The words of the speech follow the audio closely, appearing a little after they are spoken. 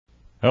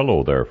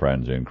Hello there,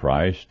 friends in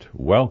Christ.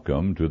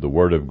 Welcome to the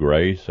Word of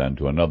Grace and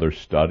to another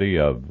study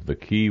of the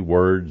key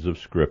words of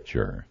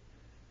Scripture.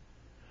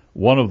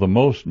 One of the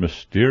most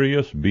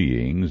mysterious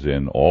beings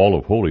in all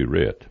of Holy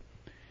Writ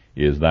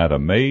is that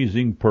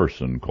amazing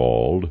person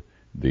called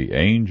the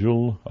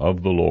Angel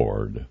of the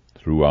Lord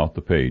throughout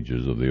the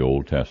pages of the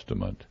Old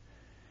Testament.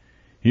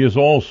 He is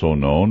also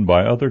known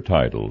by other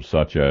titles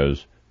such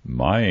as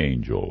My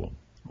Angel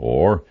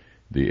or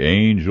the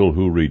Angel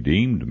who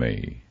Redeemed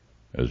Me,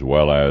 as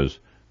well as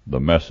the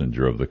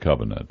Messenger of the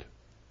Covenant.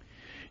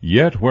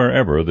 Yet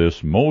wherever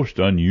this most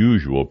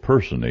unusual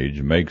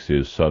personage makes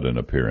his sudden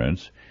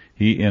appearance,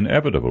 he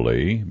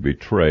inevitably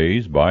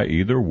betrays by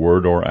either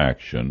word or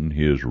action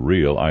his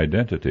real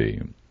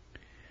identity.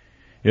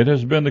 It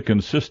has been the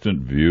consistent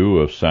view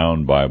of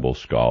sound Bible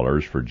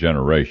scholars for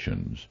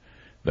generations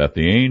that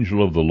the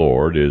Angel of the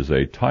Lord is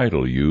a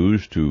title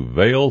used to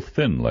veil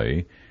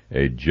thinly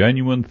a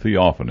genuine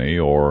theophany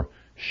or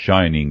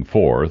shining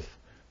forth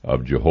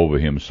of Jehovah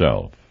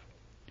himself.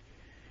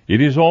 It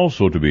is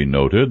also to be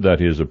noted that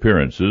his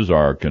appearances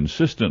are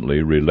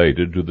consistently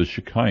related to the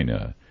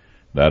Shekinah,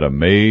 that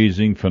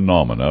amazing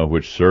phenomena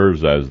which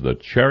serves as the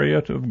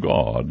chariot of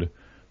God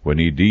when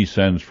he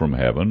descends from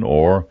heaven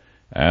or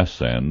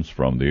ascends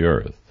from the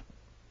earth.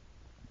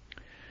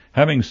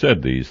 Having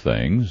said these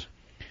things,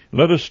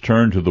 let us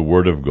turn to the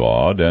Word of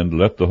God and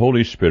let the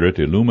Holy Spirit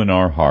illumine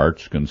our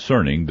hearts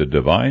concerning the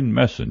divine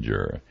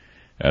messenger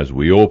as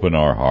we open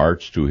our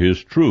hearts to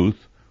his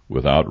truth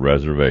without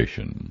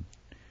reservation.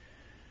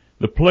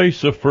 The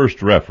place of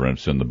first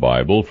reference in the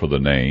Bible for the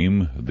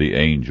name, the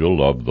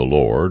Angel of the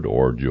Lord,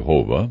 or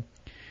Jehovah,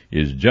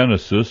 is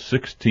Genesis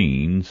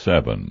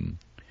 16:7.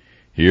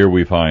 Here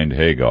we find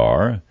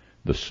Hagar,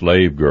 the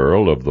slave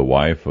girl of the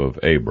wife of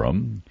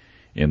Abram,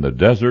 in the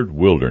desert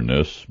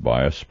wilderness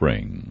by a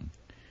spring.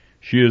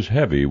 She is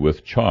heavy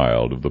with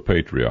child of the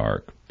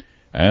patriarch,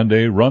 and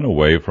a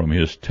runaway from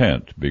his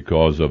tent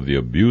because of the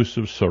abuse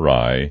of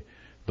Sarai,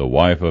 the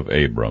wife of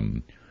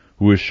Abram,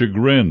 who is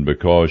chagrined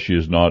because she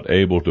is not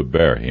able to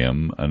bear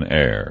him an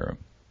heir.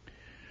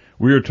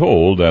 We are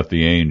told that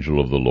the angel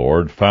of the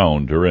Lord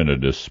found her in a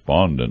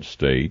despondent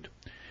state,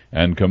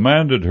 and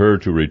commanded her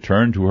to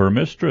return to her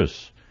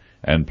mistress,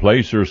 and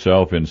place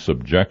herself in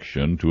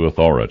subjection to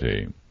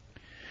authority.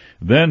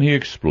 Then he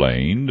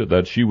explained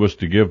that she was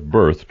to give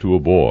birth to a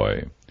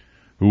boy,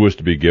 who was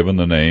to be given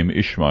the name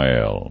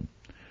Ishmael.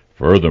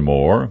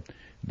 Furthermore,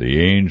 the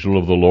angel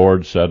of the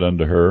Lord said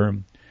unto her,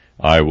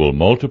 I will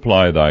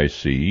multiply thy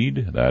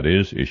seed, that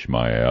is,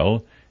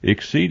 Ishmael,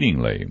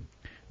 exceedingly,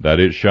 that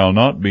it shall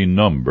not be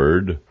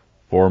numbered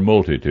for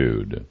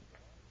multitude.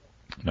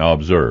 Now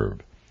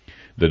observe,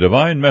 the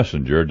divine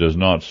messenger does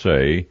not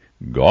say,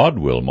 God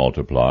will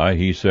multiply.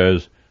 He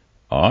says,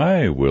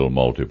 I will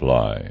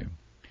multiply.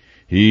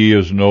 He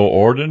is no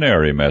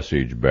ordinary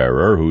message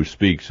bearer who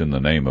speaks in the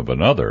name of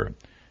another,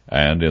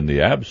 and in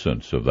the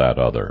absence of that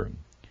other.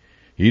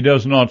 He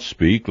does not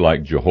speak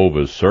like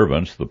Jehovah's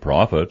servants, the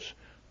prophets,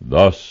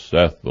 Thus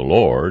saith the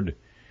Lord.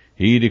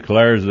 He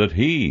declares that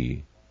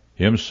he,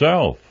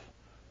 himself,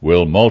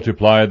 will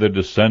multiply the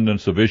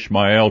descendants of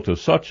Ishmael to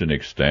such an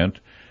extent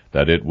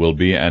that it will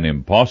be an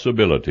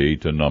impossibility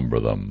to number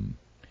them.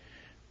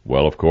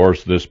 Well, of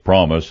course, this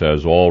promise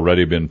has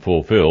already been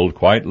fulfilled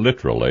quite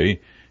literally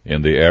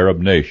in the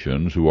Arab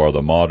nations who are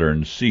the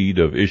modern seed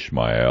of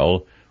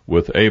Ishmael,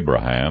 with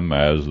Abraham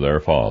as their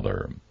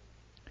father.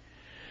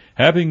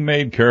 Having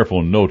made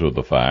careful note of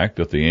the fact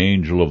that the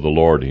angel of the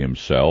Lord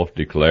himself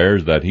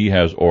declares that he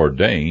has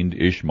ordained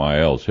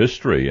Ishmael's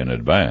history in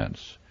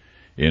advance,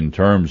 in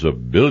terms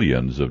of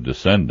billions of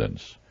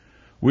descendants,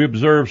 we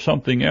observe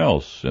something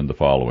else in the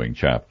following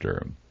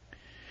chapter.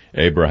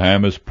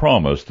 Abraham is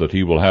promised that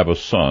he will have a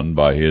son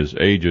by his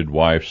aged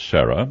wife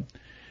Sarah,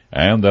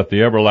 and that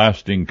the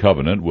everlasting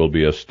covenant will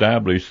be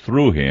established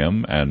through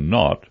him and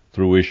not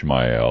through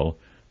Ishmael,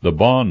 the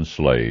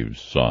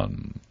bondslave's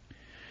son.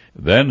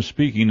 Then,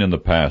 speaking in the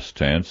past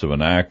tense of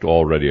an act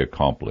already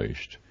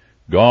accomplished,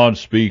 God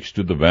speaks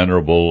to the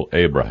venerable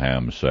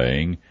Abraham,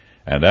 saying,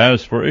 And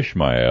as for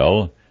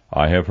Ishmael,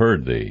 I have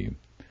heard thee.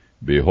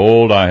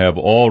 Behold, I have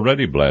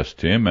already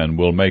blessed him, and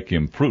will make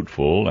him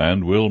fruitful,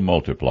 and will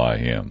multiply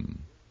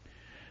him.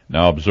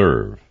 Now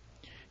observe,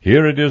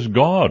 here it is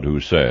God who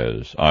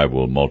says, I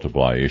will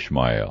multiply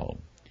Ishmael.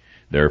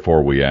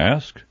 Therefore we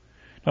ask,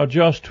 now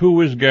just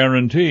who is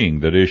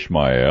guaranteeing that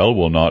Ishmael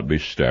will not be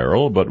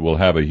sterile, but will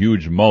have a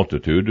huge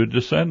multitude of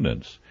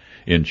descendants?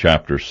 In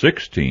chapter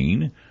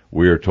 16,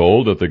 we are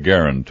told that the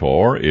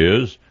guarantor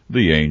is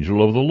the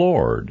angel of the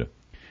Lord.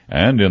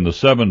 And in the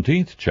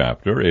 17th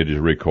chapter, it is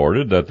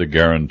recorded that the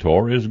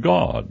guarantor is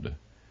God.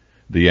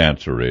 The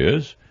answer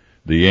is,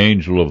 the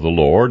angel of the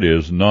Lord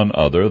is none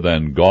other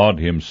than God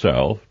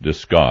himself,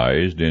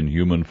 disguised in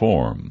human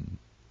form.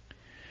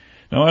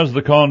 Now, as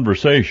the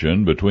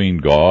conversation between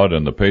God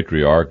and the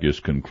patriarch is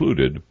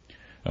concluded,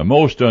 a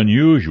most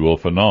unusual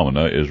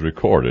phenomena is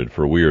recorded,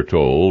 for we are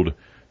told,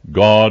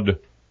 God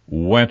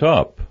went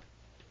up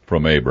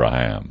from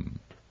Abraham.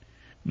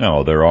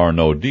 Now, there are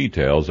no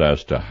details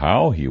as to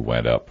how he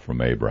went up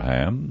from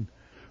Abraham.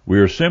 We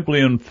are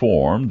simply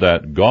informed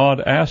that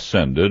God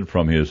ascended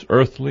from his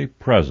earthly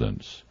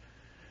presence.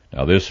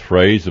 Now, this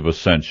phrase of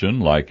ascension,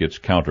 like its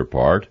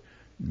counterpart,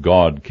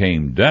 God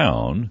came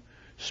down,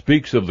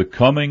 speaks of the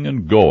coming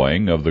and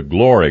going of the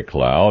glory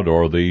cloud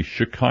or the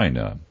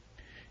Shekinah.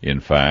 In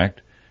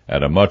fact,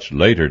 at a much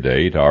later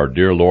date, our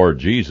dear Lord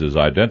Jesus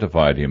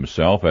identified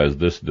himself as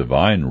this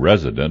divine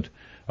resident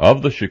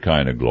of the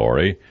Shekinah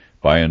glory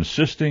by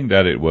insisting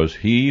that it was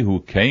he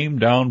who came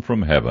down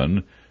from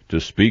heaven to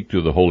speak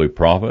to the holy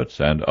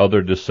prophets and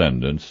other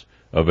descendants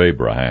of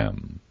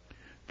Abraham.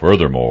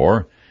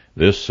 Furthermore,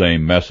 this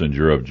same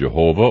messenger of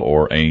Jehovah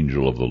or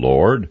angel of the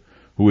Lord,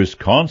 who is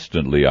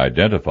constantly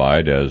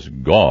identified as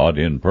God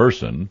in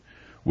person,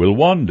 will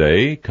one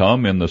day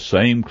come in the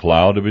same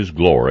cloud of his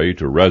glory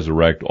to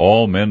resurrect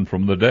all men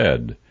from the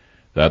dead,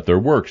 that their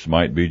works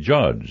might be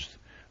judged,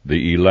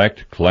 the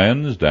elect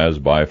cleansed as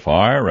by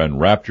fire and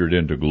raptured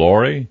into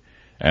glory,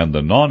 and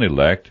the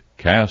non-elect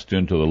cast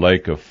into the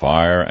lake of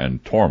fire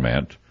and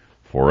torment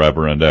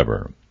forever and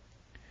ever.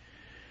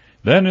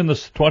 Then in the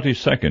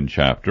 22nd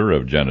chapter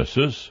of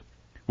Genesis,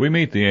 we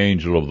meet the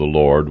angel of the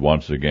Lord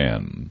once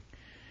again.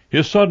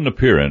 His sudden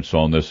appearance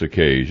on this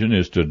occasion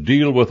is to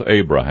deal with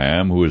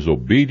Abraham, who is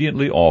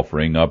obediently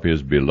offering up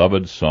his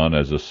beloved son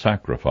as a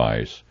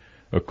sacrifice,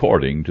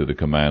 according to the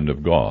command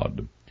of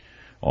God.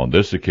 On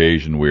this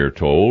occasion, we are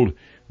told,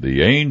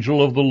 the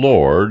angel of the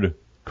Lord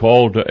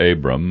called to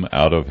Abram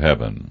out of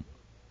heaven.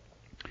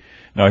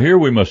 Now here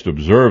we must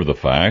observe the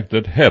fact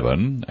that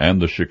heaven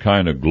and the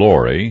Shekinah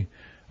glory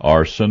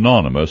are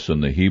synonymous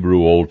in the Hebrew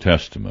Old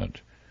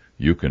Testament.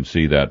 You can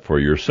see that for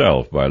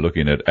yourself by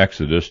looking at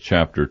Exodus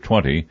chapter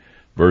 20,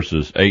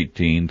 verses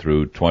 18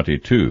 through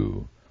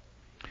 22.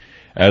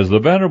 As the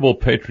venerable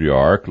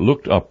patriarch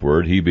looked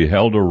upward, he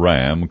beheld a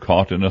ram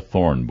caught in a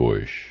thorn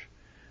bush.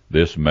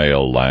 This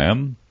male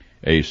lamb,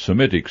 a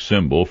Semitic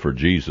symbol for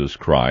Jesus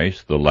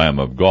Christ, the Lamb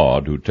of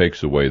God who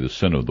takes away the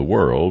sin of the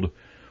world,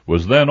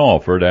 was then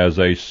offered as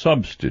a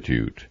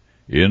substitute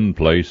in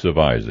place of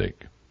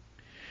Isaac.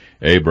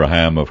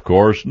 Abraham, of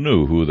course,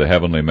 knew who the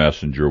heavenly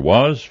messenger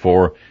was,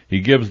 for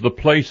he gives the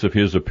place of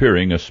his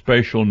appearing a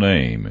special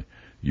name,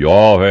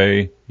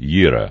 Yahweh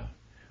Yireh,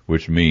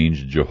 which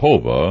means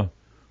Jehovah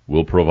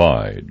will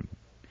provide.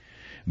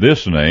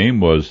 This name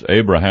was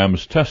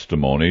Abraham's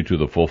testimony to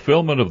the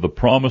fulfillment of the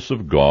promise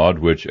of God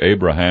which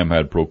Abraham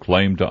had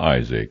proclaimed to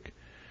Isaac.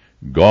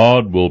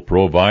 God will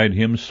provide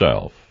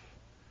himself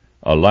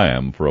a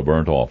lamb for a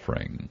burnt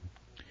offering.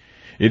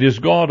 It is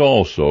God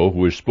also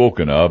who is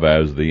spoken of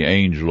as the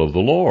angel of the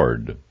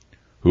Lord,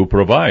 who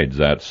provides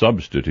that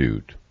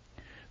substitute.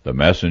 The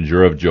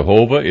messenger of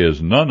Jehovah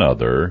is none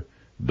other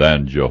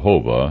than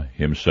Jehovah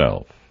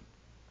himself.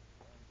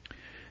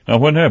 Now,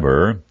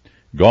 whenever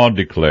God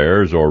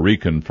declares or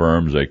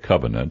reconfirms a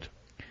covenant,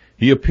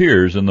 he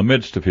appears in the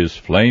midst of his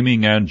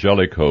flaming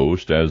angelic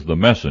host as the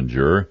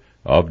messenger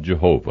of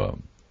Jehovah.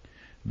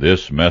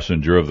 This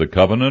messenger of the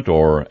covenant,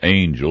 or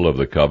angel of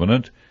the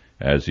covenant,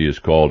 as he is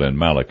called in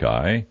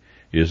Malachi,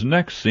 is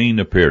next seen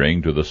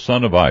appearing to the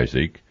son of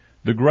Isaac,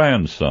 the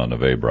grandson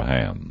of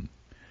Abraham.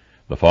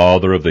 The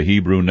father of the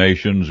Hebrew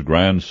nation's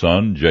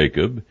grandson,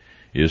 Jacob,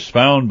 is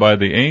found by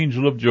the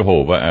angel of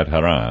Jehovah at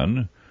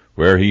Haran,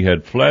 where he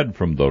had fled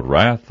from the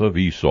wrath of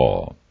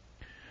Esau.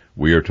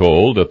 We are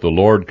told that the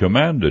Lord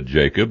commanded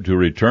Jacob to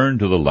return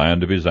to the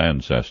land of his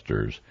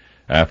ancestors,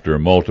 after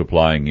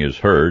multiplying his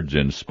herds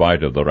in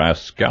spite of the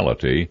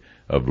rascality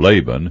of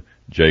Laban,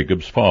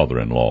 Jacob's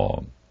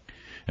father-in-law.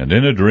 And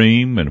in a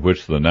dream in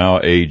which the now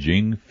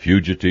aging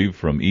fugitive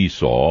from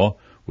Esau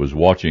was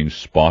watching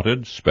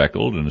spotted,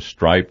 speckled, and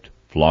striped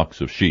flocks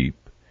of sheep,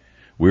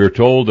 we are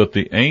told that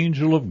the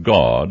angel of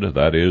God,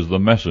 that is, the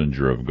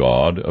messenger of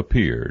God,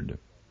 appeared.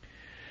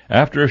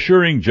 After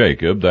assuring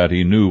Jacob that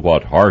he knew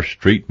what harsh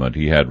treatment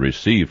he had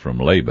received from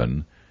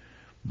Laban,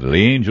 the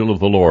angel of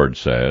the Lord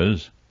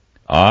says,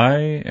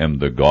 I am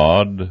the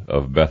God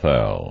of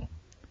Bethel.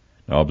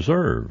 Now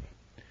observe,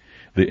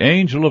 the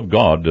angel of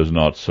God does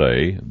not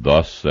say,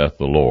 Thus saith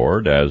the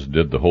Lord, as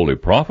did the holy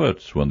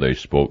prophets when they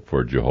spoke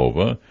for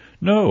Jehovah.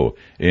 No,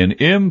 in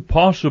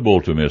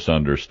impossible to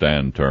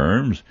misunderstand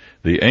terms,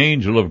 the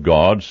angel of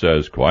God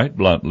says quite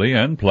bluntly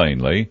and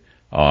plainly,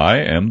 I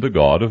am the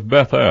God of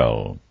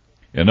Bethel.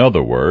 In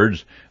other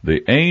words,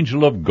 the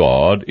angel of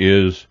God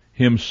is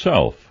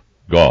himself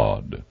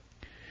God.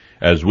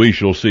 As we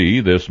shall see,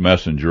 this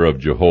messenger of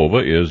Jehovah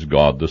is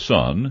God the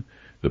Son,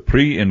 the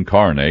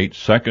pre-incarnate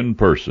second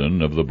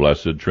person of the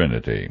Blessed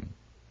Trinity.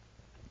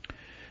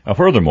 Now,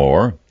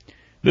 furthermore,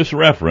 this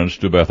reference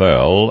to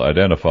Bethel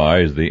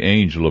identifies the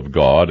angel of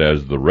God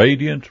as the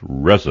radiant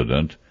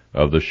resident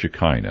of the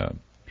Shekinah.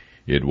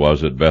 It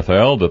was at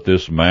Bethel that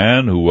this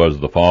man, who was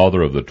the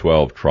father of the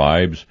 12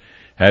 tribes,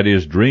 had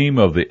his dream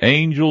of the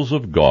angels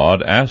of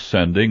God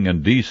ascending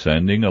and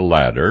descending a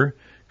ladder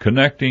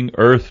connecting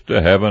earth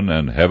to heaven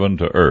and heaven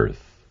to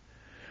earth.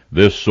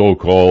 This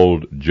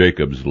so-called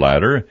Jacob's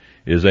ladder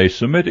is a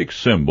Semitic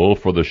symbol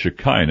for the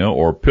Shekinah,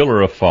 or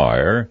pillar of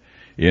fire,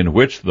 in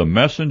which the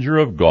messenger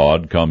of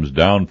God comes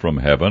down from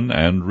heaven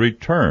and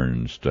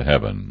returns to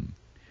heaven.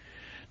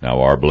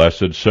 Now our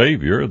blessed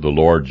Savior, the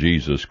Lord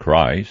Jesus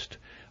Christ,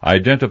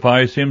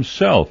 identifies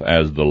himself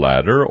as the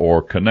ladder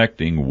or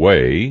connecting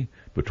way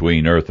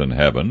between earth and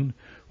heaven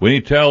when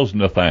he tells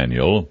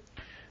Nathanael,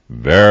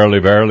 "Verily,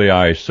 verily,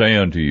 I say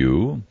unto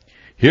you,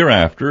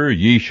 hereafter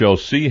ye shall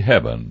see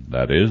heaven,"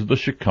 that is, the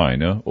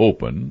Shekinah,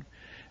 open,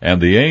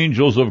 "and the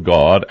angels of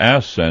God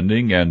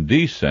ascending and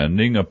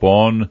descending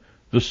upon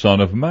the Son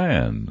of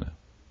Man."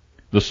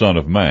 The Son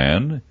of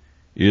Man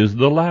is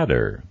the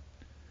ladder.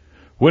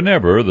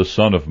 Whenever the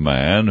Son of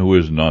Man, who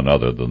is none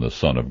other than the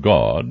Son of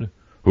God,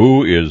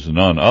 who is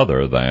none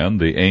other than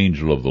the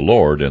angel of the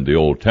Lord in the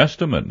Old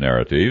Testament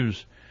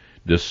narratives,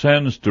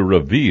 descends to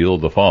reveal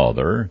the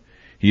Father,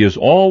 he is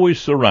always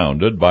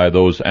surrounded by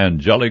those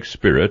angelic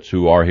spirits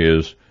who are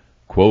his,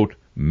 quote,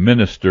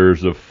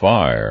 "ministers of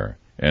fire,"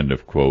 end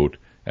of quote,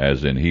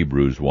 as in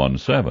Hebrews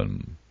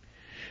 1:7.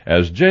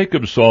 As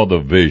Jacob saw the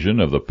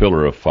vision of the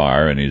pillar of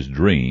fire in his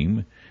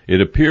dream, it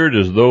appeared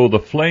as though the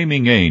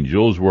flaming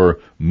angels were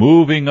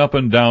moving up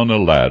and down a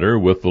ladder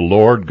with the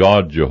Lord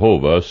God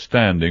Jehovah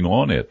standing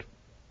on it.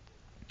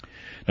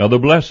 Now the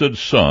blessed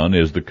Son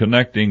is the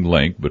connecting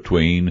link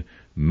between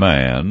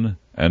man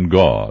and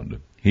God.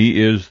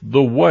 He is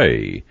the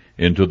way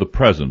into the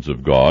presence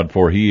of God,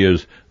 for he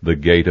is the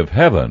gate of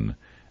heaven,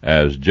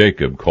 as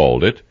Jacob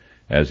called it,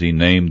 as he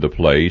named the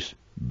place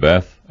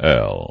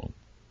Beth-el,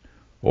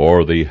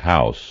 or the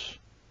house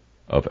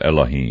of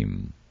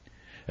Elohim.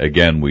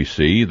 Again we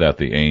see that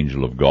the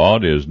angel of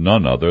God is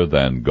none other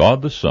than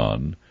God the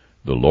Son,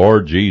 the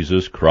Lord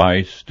Jesus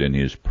Christ in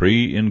his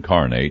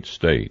pre-incarnate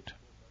state.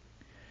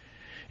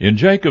 In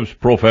Jacob's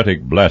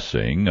prophetic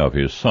blessing of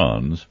his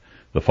sons,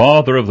 the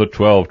father of the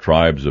 12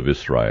 tribes of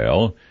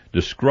Israel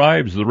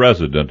describes the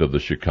resident of the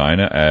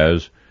Shekinah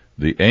as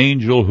the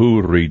angel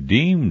who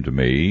redeemed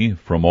me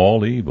from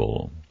all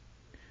evil.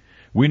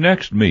 We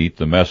next meet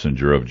the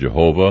messenger of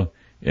Jehovah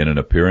in an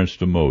appearance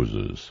to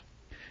Moses.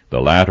 The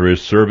latter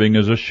is serving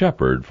as a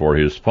shepherd for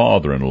his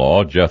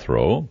father-in-law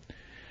Jethro,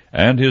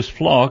 and his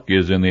flock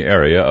is in the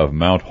area of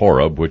Mount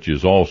Horeb, which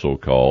is also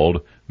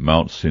called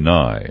Mount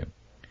Sinai.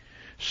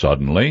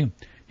 Suddenly,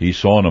 he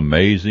saw an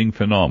amazing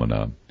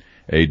phenomenon.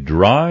 A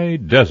dry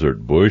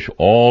desert bush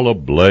all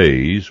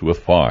ablaze with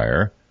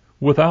fire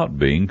without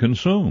being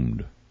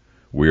consumed.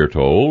 We are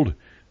told,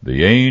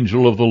 "The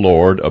angel of the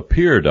Lord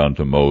appeared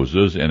unto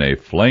Moses in a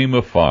flame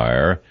of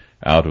fire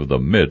out of the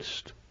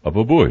midst of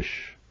a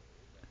bush."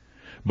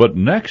 But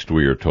next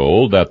we are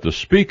told that the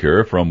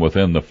speaker from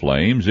within the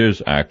flames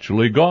is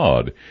actually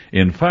God.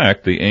 In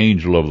fact, the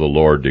angel of the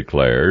Lord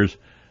declares,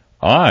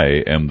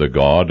 "I am the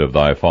God of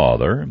thy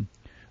father,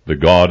 the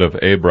God of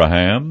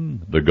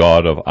Abraham, the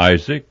God of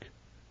Isaac,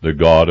 the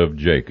God of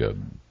Jacob."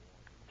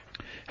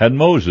 Had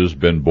Moses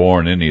been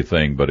born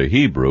anything but a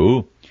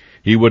Hebrew,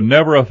 he would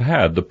never have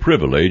had the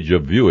privilege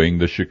of viewing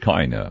the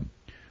Shekinah,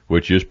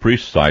 which is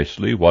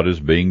precisely what is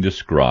being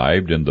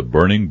described in the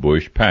burning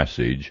bush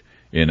passage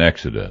in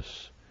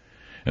Exodus.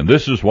 And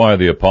this is why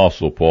the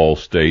Apostle Paul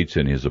states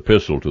in his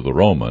epistle to the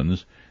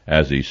Romans,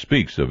 as he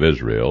speaks of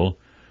Israel,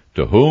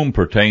 "To whom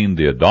pertain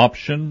the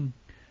adoption,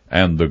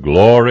 and the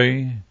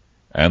glory,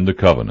 and the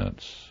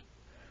covenants."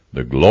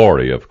 The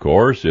glory, of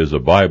course, is a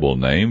Bible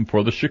name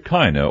for the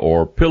Shekinah,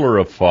 or pillar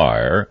of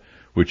fire,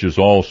 which is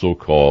also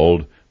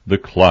called the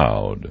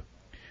cloud.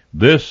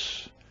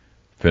 This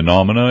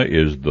phenomena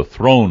is the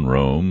throne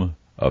room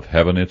of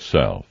heaven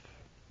itself.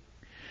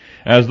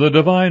 As the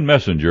divine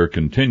messenger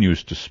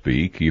continues to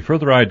speak, he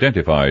further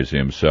identifies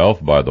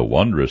himself by the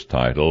wondrous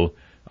title,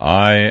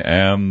 "I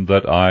am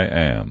that I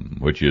am,"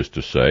 which is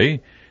to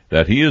say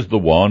that he is the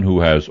one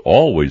who has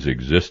always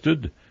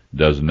existed,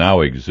 does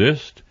now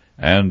exist,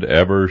 and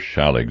ever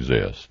shall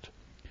exist.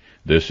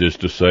 This is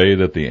to say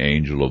that the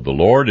angel of the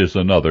Lord is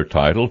another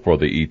title for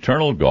the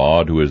eternal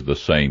God who is the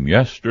same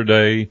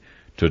yesterday,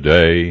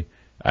 today,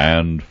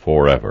 and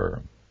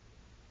forever.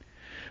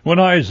 When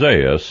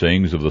Isaiah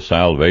sings of the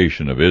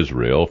salvation of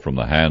Israel from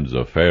the hands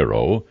of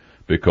Pharaoh,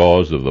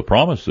 because of the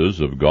promises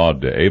of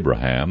God to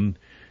Abraham,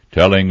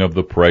 telling of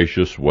the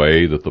precious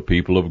way that the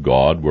people of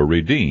God were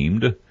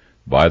redeemed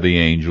by the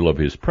angel of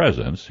his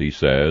presence, he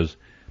says,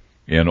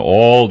 "In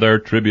all their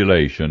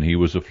tribulation he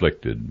was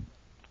afflicted,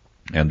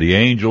 and the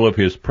angel of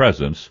his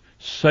presence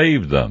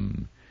saved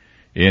them.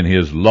 In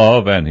his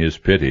love and his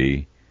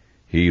pity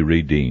he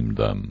redeemed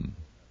them."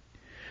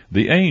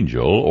 The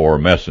angel, or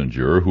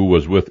messenger, who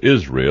was with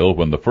Israel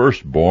when the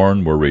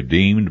firstborn were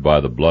redeemed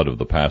by the blood of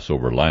the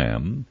Passover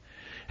lamb,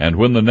 and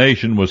when the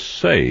nation was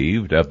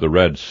saved at the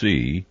Red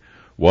Sea,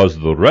 was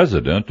the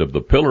resident of the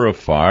pillar of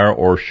fire,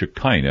 or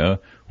Shekinah,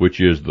 which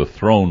is the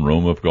throne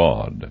room of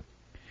God.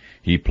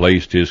 He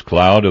placed his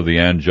cloud of the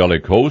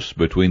angelic hosts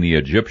between the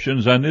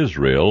Egyptians and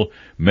Israel,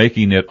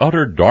 making it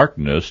utter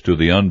darkness to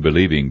the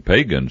unbelieving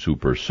pagans who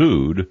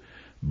pursued,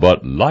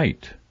 but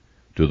light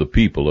to the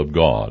people of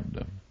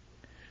God.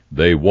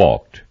 They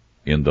walked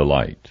in the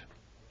light.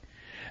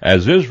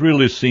 As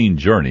Israel is seen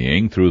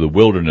journeying through the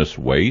wilderness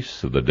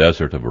wastes of the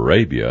desert of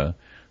Arabia,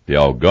 the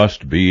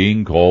august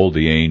being called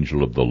the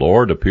angel of the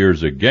Lord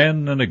appears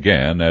again and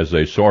again as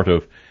a sort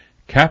of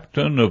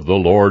captain of the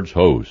Lord's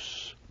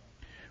hosts.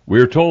 We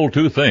are told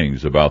two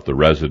things about the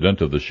resident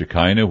of the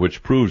Shekinah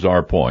which proves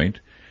our point,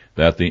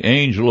 that the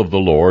angel of the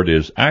Lord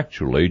is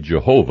actually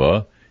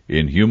Jehovah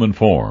in human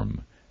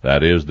form,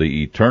 that is,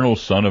 the eternal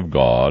Son of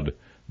God,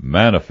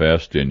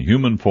 manifest in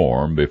human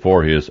form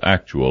before his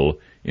actual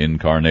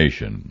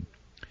incarnation.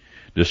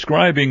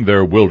 Describing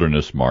their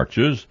wilderness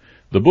marches,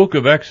 the book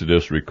of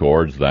Exodus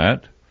records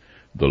that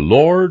the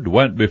Lord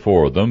went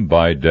before them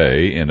by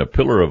day in a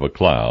pillar of a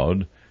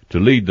cloud to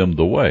lead them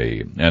the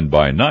way, and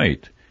by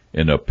night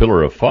in a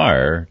pillar of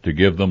fire to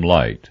give them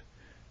light,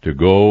 to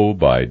go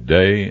by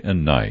day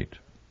and night.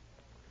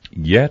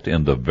 Yet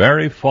in the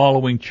very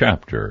following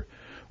chapter,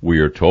 we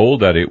are told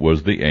that it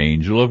was the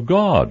angel of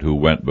God who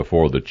went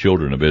before the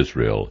children of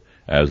Israel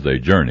as they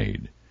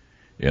journeyed.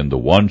 In the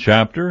one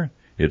chapter,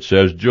 it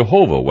says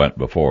Jehovah went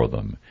before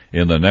them.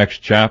 In the next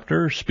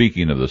chapter,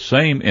 speaking of the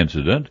same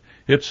incident,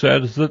 it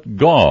says that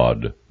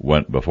God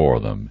went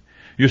before them.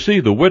 You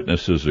see, the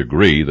witnesses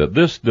agree that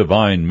this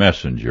divine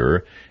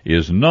messenger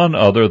is none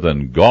other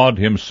than God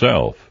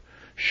himself,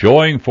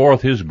 showing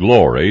forth his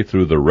glory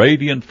through the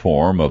radiant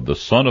form of the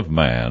Son of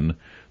Man,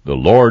 the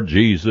Lord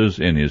Jesus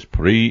in his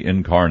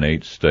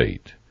pre-incarnate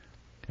state.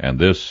 And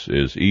this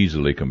is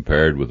easily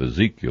compared with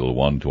Ezekiel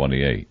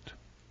 1:28.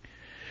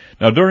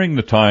 Now, during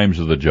the times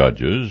of the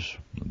judges,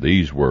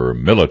 these were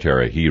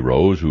military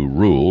heroes who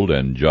ruled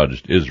and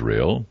judged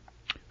Israel.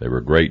 They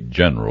were great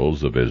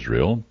generals of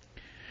Israel.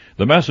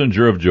 The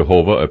messenger of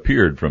Jehovah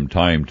appeared from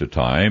time to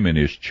time in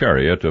his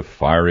chariot of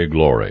fiery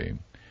glory.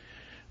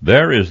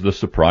 There is the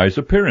surprise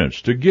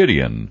appearance to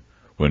Gideon,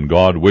 when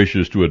God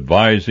wishes to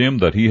advise him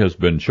that he has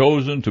been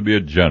chosen to be a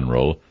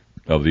general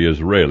of the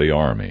Israeli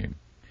army.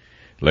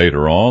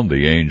 Later on,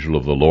 the angel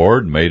of the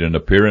Lord made an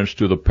appearance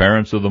to the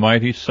parents of the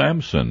mighty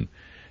Samson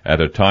at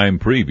a time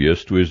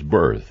previous to his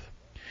birth.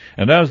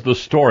 And as the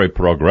story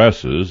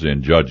progresses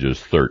in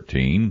Judges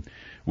 13,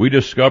 we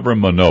discover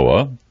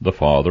Manoah, the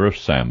father of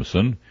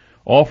Samson,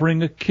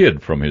 offering a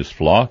kid from his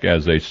flock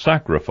as a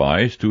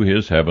sacrifice to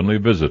his heavenly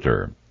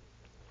visitor.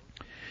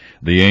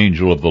 The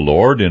angel of the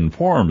Lord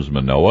informs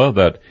Manoah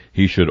that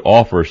he should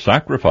offer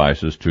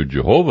sacrifices to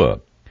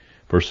Jehovah,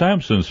 for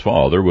Samson's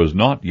father was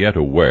not yet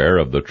aware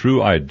of the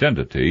true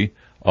identity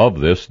of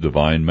this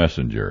divine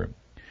messenger.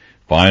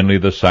 Finally,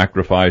 the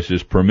sacrifice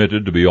is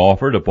permitted to be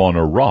offered upon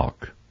a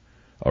rock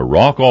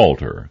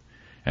altar,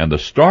 and the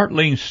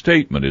startling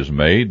statement is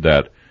made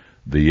that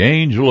the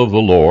angel of the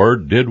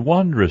Lord did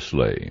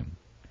wondrously.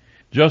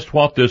 Just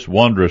what this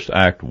wondrous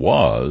act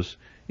was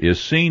is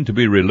seen to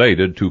be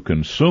related to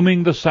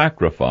consuming the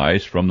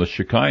sacrifice from the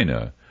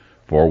Shekinah,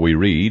 for we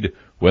read,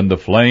 when the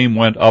flame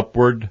went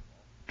upward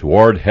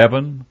toward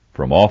heaven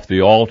from off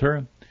the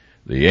altar,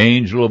 the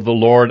angel of the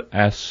Lord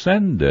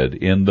ascended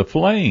in the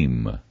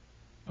flame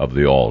of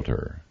the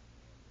altar.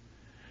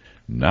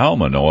 Now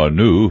Manoah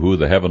knew who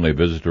the heavenly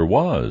visitor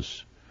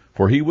was,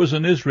 for he was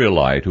an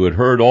Israelite who had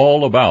heard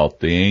all about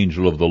the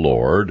angel of the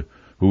Lord,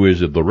 who is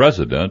the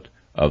resident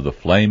of the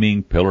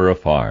flaming pillar of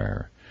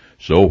fire.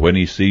 So when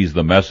he sees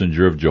the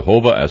messenger of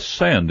Jehovah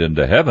ascend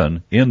into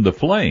heaven in the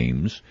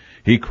flames,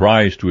 he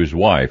cries to his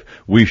wife,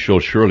 "We shall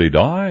surely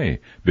die,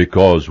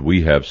 because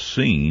we have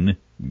seen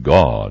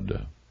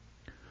God."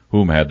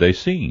 Whom had they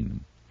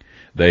seen?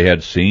 They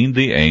had seen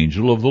the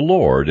angel of the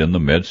Lord in the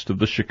midst of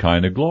the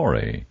Shekinah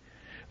glory.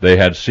 They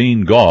had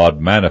seen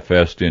God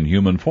manifest in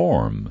human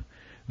form.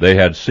 They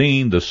had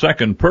seen the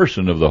second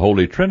person of the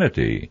Holy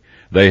Trinity.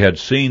 They had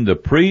seen the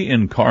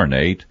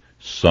pre-incarnate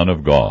Son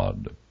of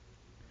God.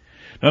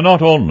 Now,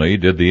 not only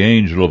did the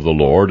angel of the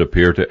Lord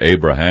appear to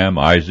Abraham,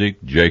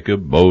 Isaac,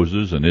 Jacob,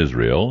 Moses, and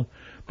Israel,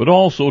 but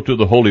also to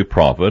the holy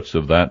prophets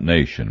of that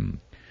nation.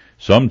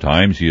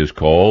 Sometimes he is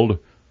called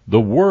the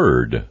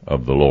Word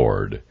of the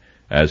Lord,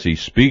 as he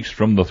speaks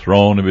from the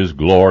throne of his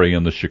glory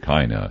in the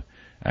Shekinah,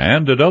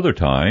 and at other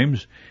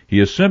times he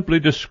is simply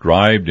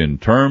described in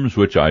terms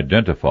which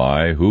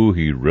identify who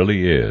he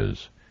really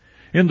is.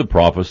 In the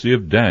prophecy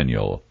of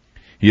Daniel,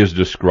 he is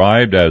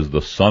described as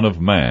the Son of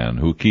Man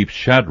who keeps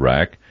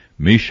Shadrach,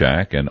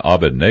 Meshach, and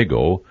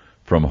Abednego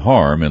from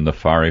harm in the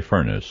fiery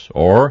furnace,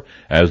 or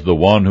as the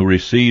one who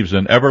receives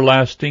an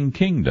everlasting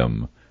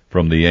kingdom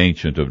from the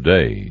Ancient of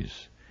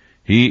Days.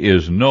 He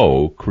is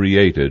no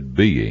created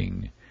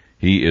being.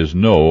 He is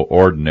no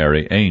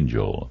ordinary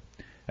angel.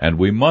 And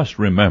we must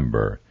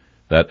remember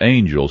that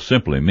angel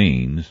simply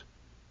means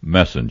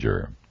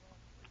messenger.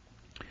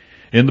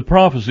 In the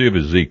prophecy of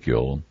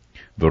Ezekiel,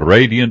 the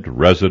radiant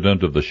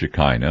resident of the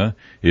Shekinah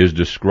is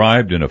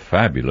described in a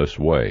fabulous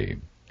way.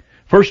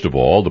 First of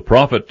all, the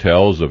prophet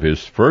tells of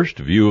his first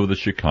view of the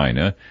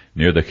Shekinah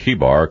near the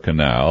Chebar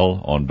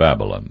Canal on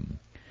Babylon.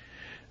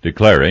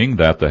 Declaring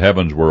that the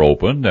heavens were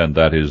opened and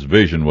that his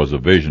vision was a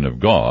vision of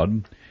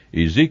God,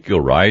 Ezekiel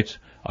writes,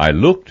 "I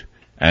looked,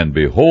 and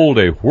behold,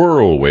 a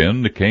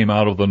whirlwind came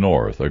out of the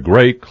north, a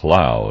great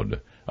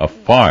cloud, a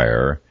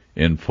fire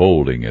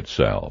enfolding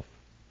itself."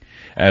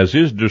 As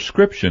his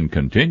description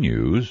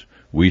continues,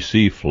 we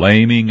see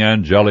flaming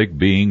angelic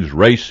beings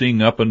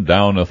racing up and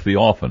down a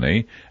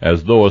theophany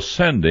as though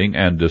ascending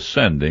and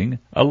descending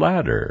a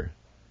ladder.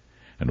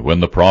 And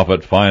when the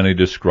prophet finally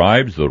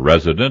describes the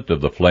resident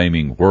of the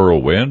flaming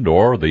whirlwind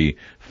or the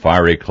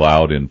fiery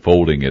cloud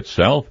enfolding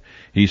itself,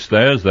 he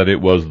says that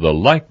it was the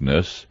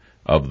likeness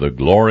of the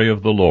glory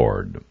of the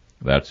Lord.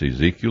 That's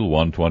Ezekiel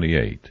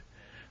 1:28.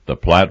 The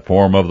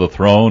platform of the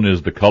throne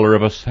is the color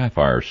of a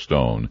sapphire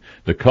stone,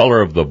 the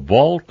color of the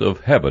vault of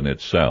heaven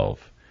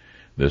itself.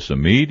 This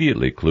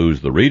immediately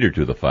clues the reader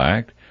to the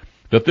fact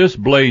that this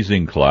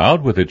blazing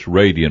cloud with its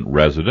radiant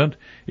resident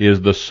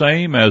is the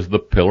same as the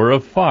pillar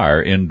of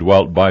fire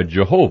indwelt by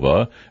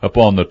Jehovah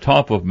upon the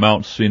top of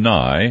Mount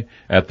Sinai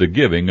at the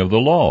giving of the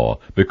law,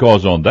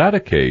 because on that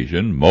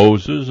occasion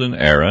Moses and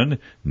Aaron,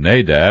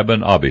 Nadab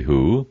and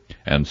Abihu,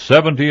 and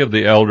 70 of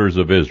the elders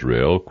of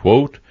Israel,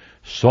 quote,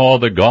 saw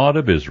the God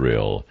of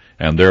Israel,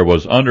 and there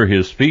was under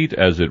his feet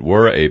as it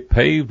were a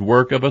paved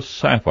work of a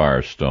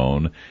sapphire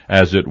stone,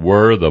 as it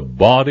were the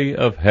body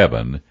of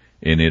heaven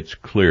in its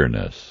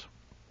clearness.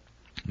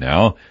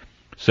 Now,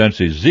 since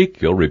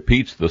Ezekiel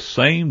repeats the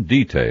same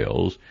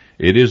details,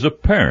 it is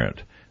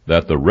apparent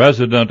that the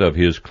resident of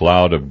his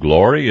cloud of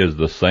glory is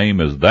the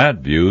same as that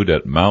viewed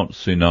at Mount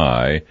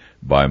Sinai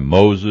by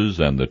Moses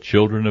and the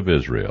children of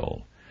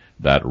Israel.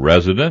 That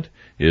resident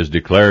is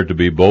declared to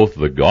be both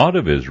the God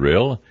of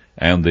Israel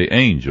and the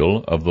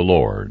angel of the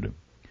Lord.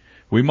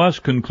 We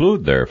must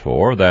conclude,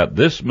 therefore, that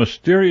this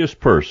mysterious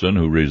person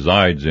who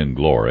resides in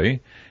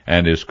glory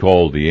and is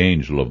called the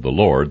angel of the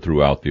Lord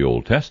throughout the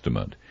Old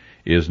Testament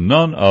is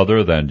none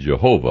other than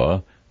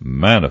Jehovah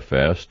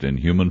manifest in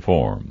human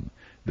form.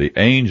 The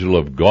angel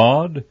of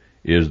God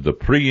is the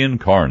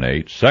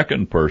pre-incarnate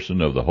second person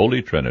of the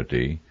Holy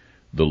Trinity,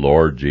 the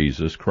Lord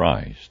Jesus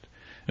Christ.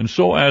 And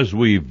so as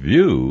we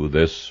view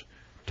this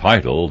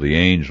title, the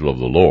angel of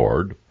the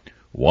Lord,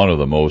 one of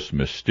the most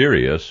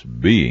mysterious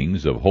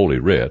beings of Holy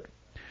Writ,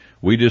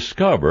 we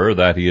discover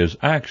that he is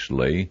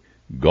actually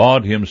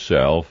God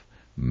himself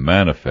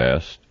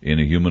manifest in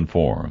a human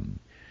form.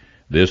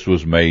 This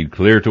was made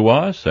clear to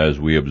us as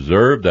we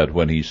observed that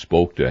when he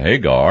spoke to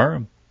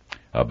Hagar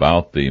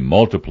about the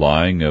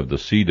multiplying of the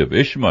seed of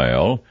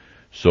Ishmael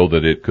so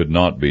that it could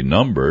not be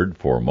numbered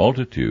for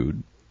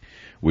multitude,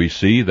 we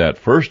see that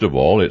first of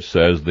all it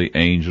says the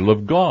angel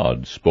of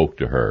God spoke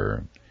to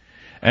her.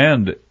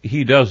 And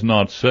he does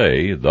not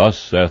say, thus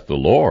saith the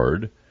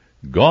Lord,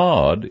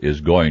 God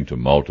is going to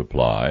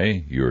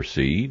multiply your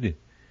seed.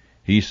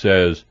 He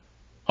says,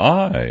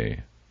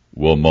 I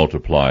will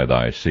multiply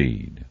thy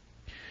seed.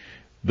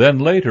 Then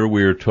later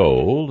we are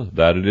told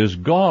that it is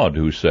God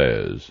who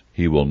says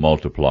he will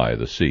multiply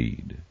the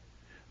seed.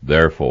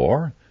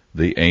 Therefore,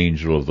 the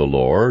angel of the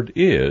Lord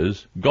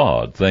is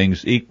God.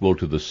 Things equal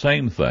to the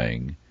same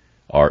thing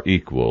are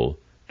equal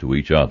to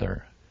each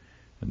other.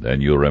 And then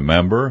you'll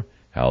remember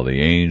how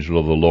the angel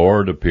of the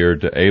Lord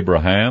appeared to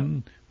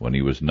Abraham when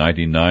he was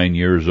 99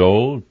 years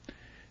old,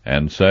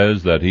 and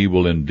says that he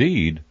will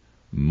indeed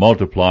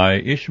multiply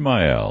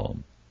Ishmael.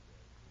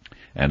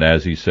 And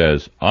as he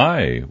says,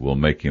 I will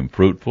make him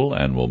fruitful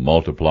and will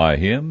multiply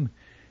him,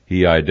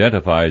 he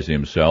identifies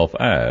himself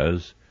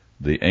as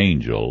the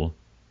angel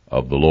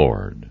of the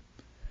Lord.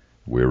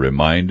 We're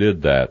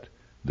reminded that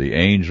the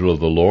angel of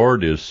the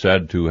Lord is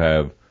said to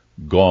have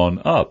gone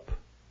up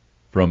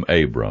from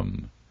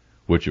Abram,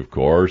 which of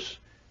course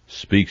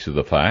speaks of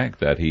the fact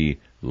that he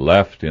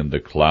left in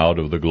the cloud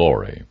of the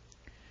glory.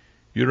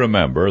 You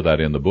remember that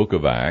in the book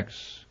of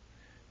Acts,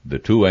 the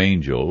two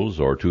angels,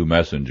 or two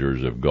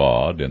messengers of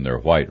God in their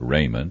white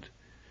raiment,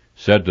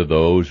 said to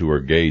those who were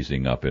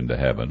gazing up into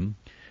heaven,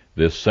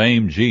 This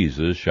same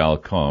Jesus shall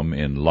come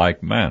in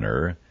like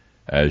manner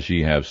as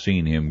ye have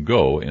seen him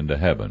go into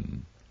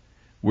heaven.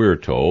 We're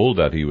told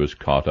that he was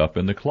caught up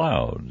in the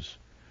clouds.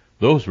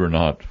 Those were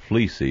not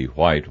fleecy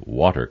white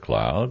water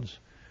clouds.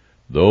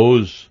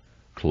 Those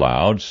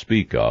clouds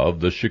speak of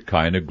the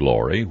Shekinah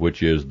glory,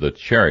 which is the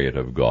chariot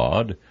of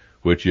God,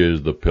 which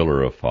is the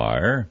pillar of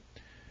fire,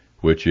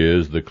 which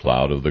is the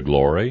cloud of the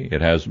glory.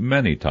 It has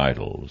many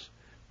titles,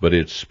 but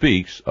it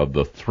speaks of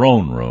the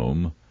throne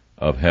room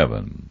of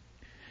heaven.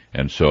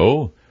 And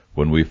so,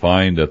 when we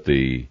find that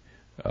the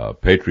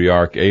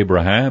patriarch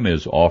Abraham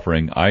is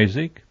offering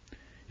Isaac,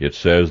 it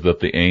says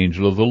that the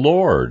angel of the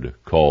Lord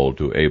called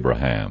to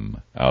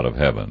Abraham out of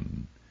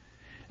heaven.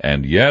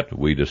 And yet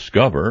we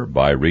discover,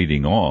 by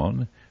reading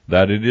on,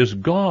 that it is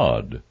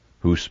God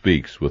who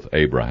speaks with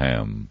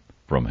Abraham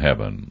from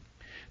heaven.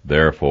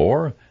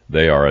 Therefore,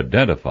 they are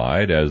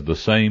identified as the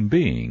same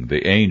being.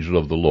 The angel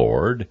of the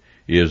Lord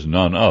is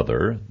none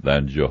other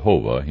than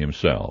Jehovah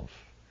himself.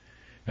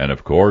 And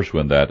of course,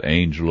 when that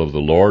angel of the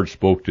Lord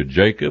spoke to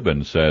Jacob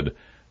and said,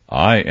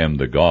 I am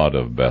the God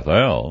of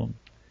Bethel,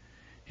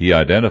 he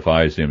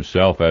identifies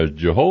himself as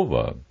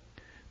Jehovah,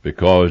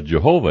 because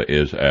Jehovah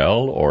is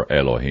El, or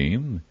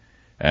Elohim,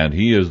 and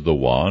he is the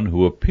one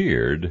who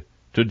appeared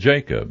to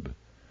Jacob.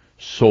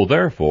 So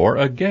therefore,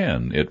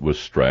 again, it was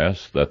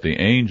stressed that the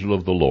angel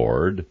of the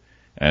Lord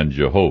and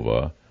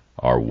Jehovah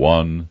are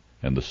one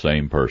and the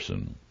same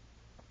person.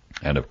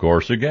 And of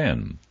course,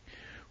 again,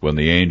 when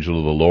the angel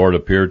of the Lord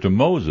appeared to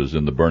Moses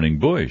in the burning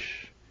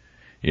bush,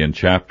 in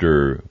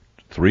chapter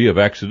 3 of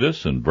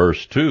Exodus and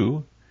verse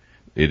 2,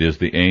 it is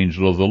the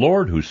angel of the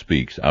Lord who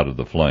speaks out of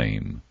the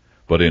flame.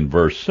 But in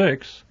verse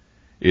 6,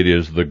 it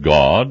is the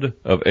God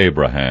of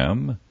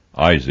Abraham,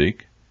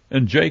 Isaac,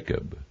 and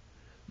Jacob.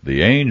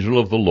 The angel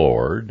of the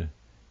Lord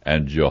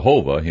and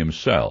Jehovah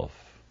himself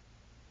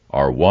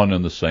are one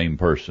and the same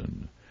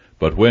person.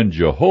 But when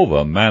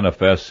Jehovah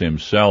manifests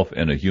himself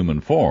in a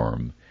human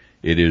form,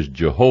 it is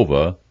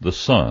Jehovah the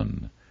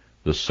Son,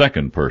 the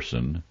second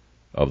person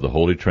of the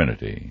Holy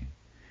Trinity.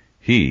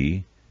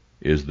 He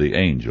is the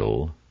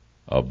angel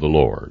of the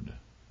Lord,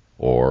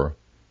 or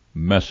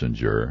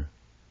messenger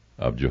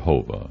of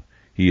Jehovah.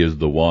 He is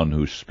the one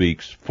who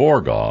speaks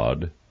for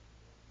God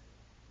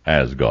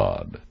as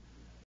God.